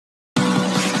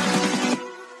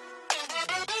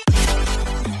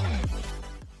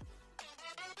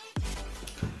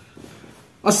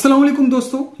अस्सलाम वालेकुम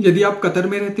दोस्तों, यदि आप कतर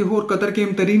में रहते हो और कतर के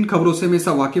तरीन खबरों से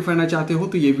हमेशा वाकिफ रहना चाहते हो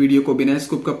तो ये वीडियो को बिना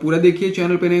स्किप का पूरा देखिए।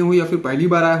 चैनल पे नए हो या फिर पहली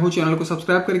बार आए हो, चैनल को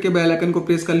सब्सक्राइब करके बेल आइकन को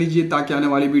प्रेस कर लीजिए ताकि आने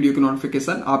वाली वीडियो की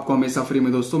नोटिफिकेशन आपको हमेशा फ्री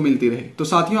में दोस्तों मिलती रहे। तो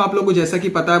साथियों, आप लोगों को जैसा कि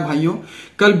पता है भाइयों,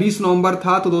 कल 20 नवंबर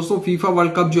था। तो दोस्तों फीफा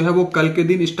वर्ल्ड कप जो है वो कल के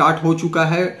दिन स्टार्ट हो चुका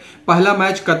है। पहला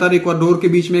मैच कतर इक्वाडोर के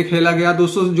बीच में खेला गया।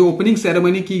 दोस्तों जो ओपनिंग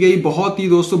सेरेमनी की गई बहुत ही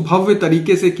दोस्तों भव्य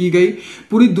तरीके से की गई।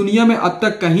 पूरी दुनिया में अब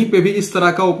तक कहीं पे भी इस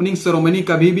तरह का ओपनिंग सेरेमनी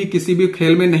कभी भी किसी भी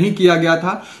खेल में नहीं किया गया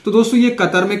था। तो दोस्तों ये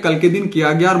कतर में कल के दिन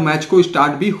किया गया और मैच को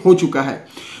स्टार्ट भी हो चुका है।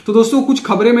 तो दोस्तों कुछ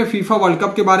खबरें मैं फीफा वर्ल्ड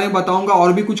कप के बारे में बताऊंगा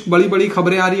और भी कुछ बड़ी बड़ी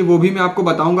खबरें आ रही है वो भी मैं आपको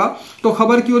बताऊंगा। तो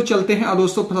खबर की ओर चलते हैं। और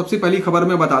दोस्तों सबसे पहली खबर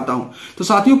मैं बताता हूं। तो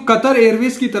साथियों, कतर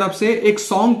एयरवेज की तरफ से एक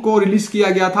सॉन्ग को रिलीज किया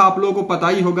गया था। आप लोगों को पता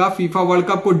ही होगा, फीफा वर्ल्ड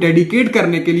कप को डेडिकेट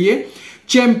करने के लिए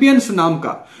चैंपियंस नाम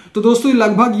का। तो दोस्तों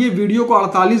लगभग ये वीडियो को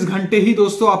 48 घंटे ही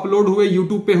दोस्तों अपलोड हुए,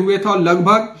 यूट्यूब पे हुए था और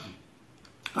लगभग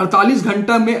 48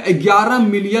 घंटा में 11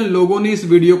 मिलियन लोगों ने इस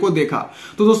वीडियो को देखा।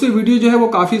 तो दोस्तों वीडियो जो है वो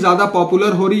काफी ज्यादा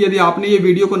पॉपुलर हो रही है। यदि आपने ये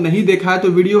वीडियो को नहीं देखा है तो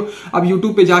वीडियो अब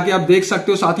यूट्यूब पे जाके आप देख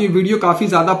सकते हो। साथ ही वीडियो काफी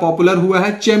ज्यादा पॉपुलर हुआ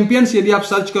है। चैंपियंस यदि आप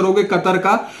सर्च करोगे कतर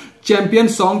का चैंपियन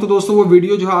सॉन्ग तो दोस्तों वो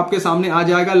वीडियो जो है आपके सामने आ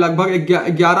जाएगा। लगभग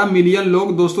 11 मिलियन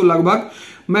लोग दोस्तों, लगभग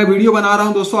मैं वीडियो बना रहा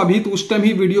हूं दोस्तों अभी, तो उस टाइम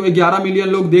ही वीडियो 11 मिलियन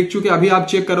लोग देख चुके। अभी आप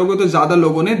चेक करोगे तो ज्यादा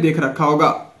लोगों ने देख रखा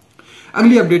होगा।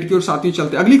 अगली अपडेट की ओर साथियों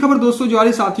चलते हैं। अगली खबर दोस्तों जो आ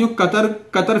रही साथियों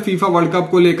कतर फीफा वर्ल्ड कप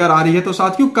को लेकर आ रही है। तो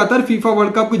साथियों कतर फीफा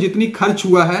वर्ल्ड कप को जितनी खर्च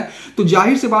हुआ है तो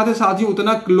जाहिर सी बात है साथियों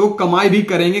उतना लोग कमाई भी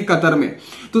करेंगे कतर में।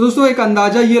 तो दोस्तों एक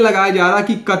अंदाजा ये लगाया जा रहा है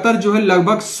कि कतर जो है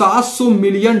लगभग $700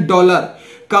 मिलियन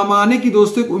कमाने की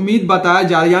दोस्तों एक उम्मीद बताया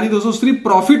जा रहा है। यानी दोस्तों सिर्फ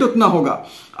प्रॉफिट उतना होगा।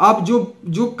 आप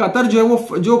जो कतर जो है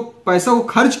वो जो पैसा वो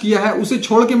खर्च किया है उसे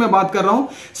छोड़ के मैं बात कर रहा हूं,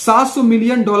 $700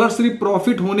 मिलियन सिर्फ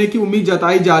प्रॉफिट होने की उम्मीद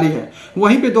जताई जा रही है।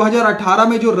 वहीं पे 2018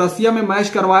 में जो रसिया में मैच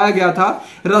करवाया गया था,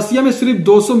 रसिया में सिर्फ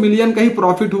 200 मिलियन का ही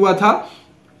प्रॉफिट हुआ था।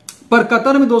 पर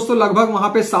कतर में दोस्तों लगभग वहां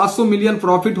पे 700 मिलियन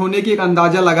प्रॉफिट होने की एक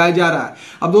अंदाजा लगाया जा रहा है।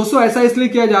 अब दोस्तों ऐसा इसलिए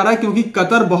किया जा रहा है क्योंकि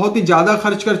कतर बहुत ही ज्यादा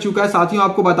खर्च कर चुका है। साथियों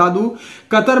आपको बता दूं,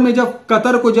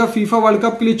 कतर को जब फीफा वर्ल्ड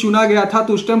कप के लिए चुना गया था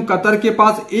तो उस टाइम कतर के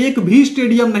पास एक भी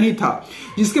स्टेडियम नहीं था,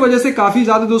 जिसकी वजह से काफी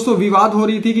ज्यादा दोस्तों विवाद हो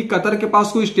रही थी कि कतर के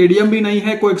पास कोई स्टेडियम भी नहीं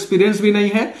है, कोई एक्सपीरियंस भी नहीं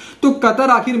है, तो कतर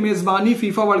आखिर मेजबानी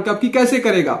फीफा वर्ल्ड कप की कैसे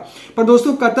करेगा। पर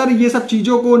दोस्तों कतर ये सब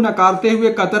चीजों को नकारते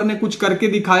हुए कतर ने कुछ करके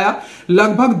दिखाया।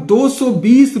 लगभग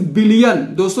 220 बिलियन,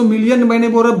 200 मिलियन मैंने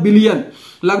बोला बिलियन,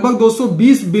 लगभग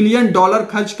 $220 बिलियन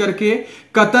खर्च करके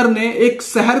कतर ने एक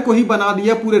शहर को ही बना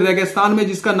दिया पूरे रेगिस्तान में,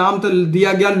 जिसका नाम तो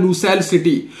दिया गया लुसैल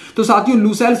सिटी। तो साथियों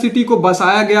लुसैल सिटी को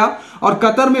बसाया गया और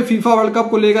कतर में फीफा वर्ल्ड कप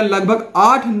को लेकर लगभग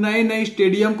 8 नए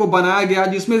स्टेडियम को बनाया गया,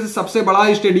 जिसमें से सबसे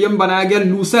बड़ा स्टेडियम बनाया गया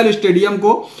लुसैल स्टेडियम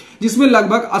को, जिसमें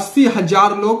लगभग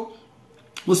 80,000 लोग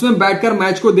उसमें बैठकर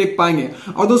मैच को देख पाएंगे।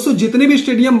 और दोस्तों जितने भी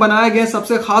स्टेडियम बनाए गए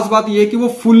सबसे खास बात यह है कि वो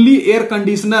फुल्ली एयर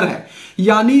कंडीशनर है।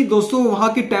 यानी दोस्तों वहां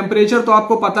की टेम्परेचर तो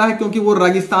आपको पता है क्योंकि वो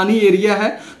रेगिस्तानी एरिया है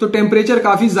तो टेम्परेचर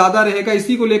काफी ज्यादा रहेगा।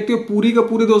 इसी को लेकर पूरी का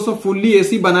पूरी दोस्तों फुल्ली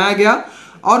एसी बनाया गया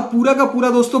और पूरा का पूरा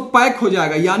दोस्तों पैक हो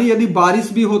जाएगा। यानी यदि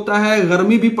बारिश भी होता है,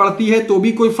 गर्मी भी पड़ती है तो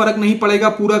भी कोई फर्क नहीं पड़ेगा।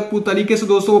 पूरा तरीके से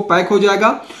दोस्तों वो पैक हो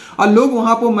जाएगा और लोग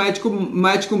वहां पर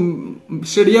मैच को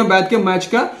स्टेडियम बैठ के मैच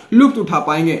का लुत्फ उठा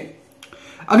पाएंगे।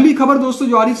 अगली खबर दोस्तों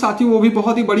जो आ रही साथियों वो भी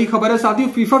बहुत ही बड़ी खबर है। साथियों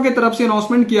फीफा की तरफ से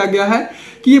अनाउंसमेंट किया गया है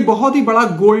कि ये बहुत ही बड़ा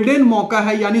गोल्डन मौका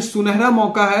है, यानी सुनहरा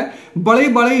मौका है बड़े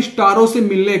बड़े स्टारों से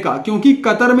मिलने का। क्योंकि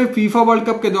कतर में फीफा वर्ल्ड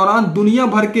कप के दौरान दुनिया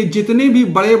भर के जितने भी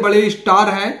बड़े बड़े स्टार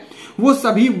हैं वो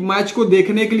सभी मैच को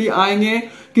देखने के लिए आएंगे।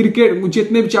 क्रिकेट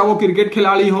जितने भी, चाहे वो क्रिकेट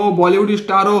खिलाड़ी हो, बॉलीवुड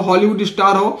स्टार हो, हॉलीवुड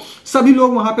स्टार हो, सभी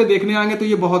लोग वहां पे देखने आएंगे। तो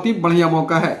ये बहुत ही बढ़िया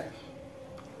मौका है।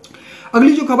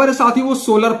 अगली जो खबर है साथी वो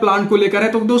सोलर प्लांट को लेकर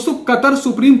है। तो दोस्तों कतर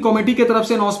सुप्रीम कमेटी की तरफ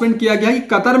से अनाउंसमेंट किया गया है कि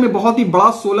कतर में बहुत ही बड़ा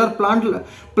सोलर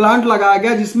प्लांट लगाया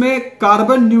गया जिसमें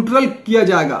कार्बन न्यूट्रल किया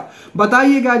जाएगा।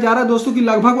 बताइए जा रहा है दोस्तों कि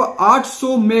लगभग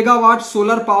 800 मेगावाट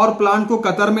सोलर पावर प्लांट को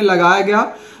कतर में लगाया गया,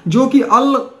 जो कि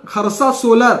अल खरसा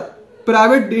solar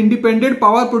private independent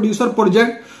power producer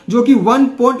project, जो कि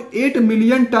 1.8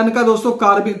 मिलियन टन का दोस्तों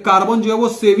कार्बन जो है वो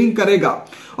सेविंग करेगा।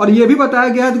 और यह भी बताया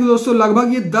गया है कि दोस्तों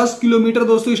लगभग ये 10 किलोमीटर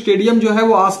दोस्तों स्टेडियम जो है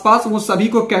वो आसपास वो सभी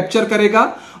को कैप्चर करेगा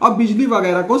और बिजली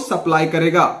वगैरह को सप्लाई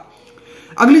करेगा।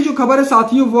 अगली जो खबर है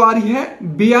साथियों वो आ रही है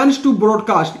बियॉन्ड टू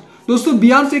ब्रॉडकास्ट। दोस्तों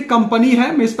बियॉन्ड एक कंपनी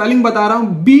है, मैं स्पेलिंग बता रहा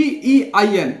हूं,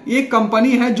 BEIN। एक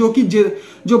कंपनी है जो कि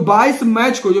जो 22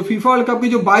 मैच को, जो फीफा वर्ल्ड कप के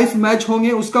जो 22 मैच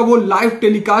होंगे उसका वो लाइव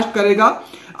टेलीकास्ट करेगा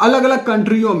अलग अलग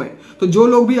कंट्रियों में। तो जो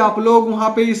लोग भी आप लोग वहां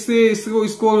पे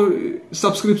इसको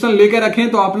सब्सक्रिप्शन लेकर रखें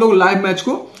तो आप लोग लाइव मैच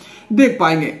को देख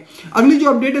पाएंगे। अगली जो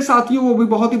अपडेट है साथियों वो भी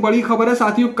बहुत ही बड़ी खबर है।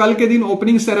 साथियों कल के दिन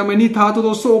ओपनिंग सेरेमनी था। तो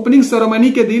दोस्तों ओपनिंग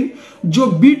सेरेमनी के दिन जो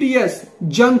BTS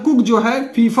जंगकुक जो है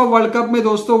फीफा वर्ल्ड कप में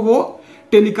दोस्तों वो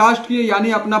टेलीकास्ट किए,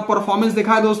 यानी अपना परफॉर्मेंस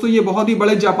दिखाया दोस्तों। ये बहुत ही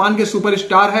बड़े जापान के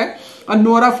सुपरस्टार है और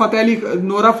नोरा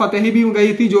फतेही भी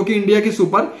गई थी, जो कि इंडिया की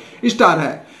सुपर स्टार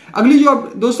है।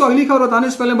 दोस्तों अगली खबर बताने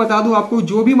से पहले बता दूं आपको,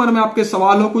 जो भी मन में आपके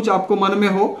सवाल हो, कुछ आपको मन में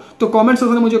हो तो कमेंट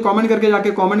सेक्शन में मुझे कमेंट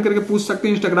करके पूछ सकते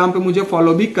हैं। इंस्टाग्राम पे मुझे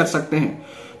फॉलो भी कर सकते हैं।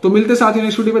 तो मिलते साथ ही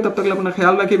नेक्स्ट वीडियो पे, तब तक अपना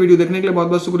ख्याल रखिए। वीडियो देखने के लिए बहुत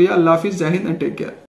बहुत शुक्रिया। अल्लाह हाफिज, जय हिंद एंड टेक केयर।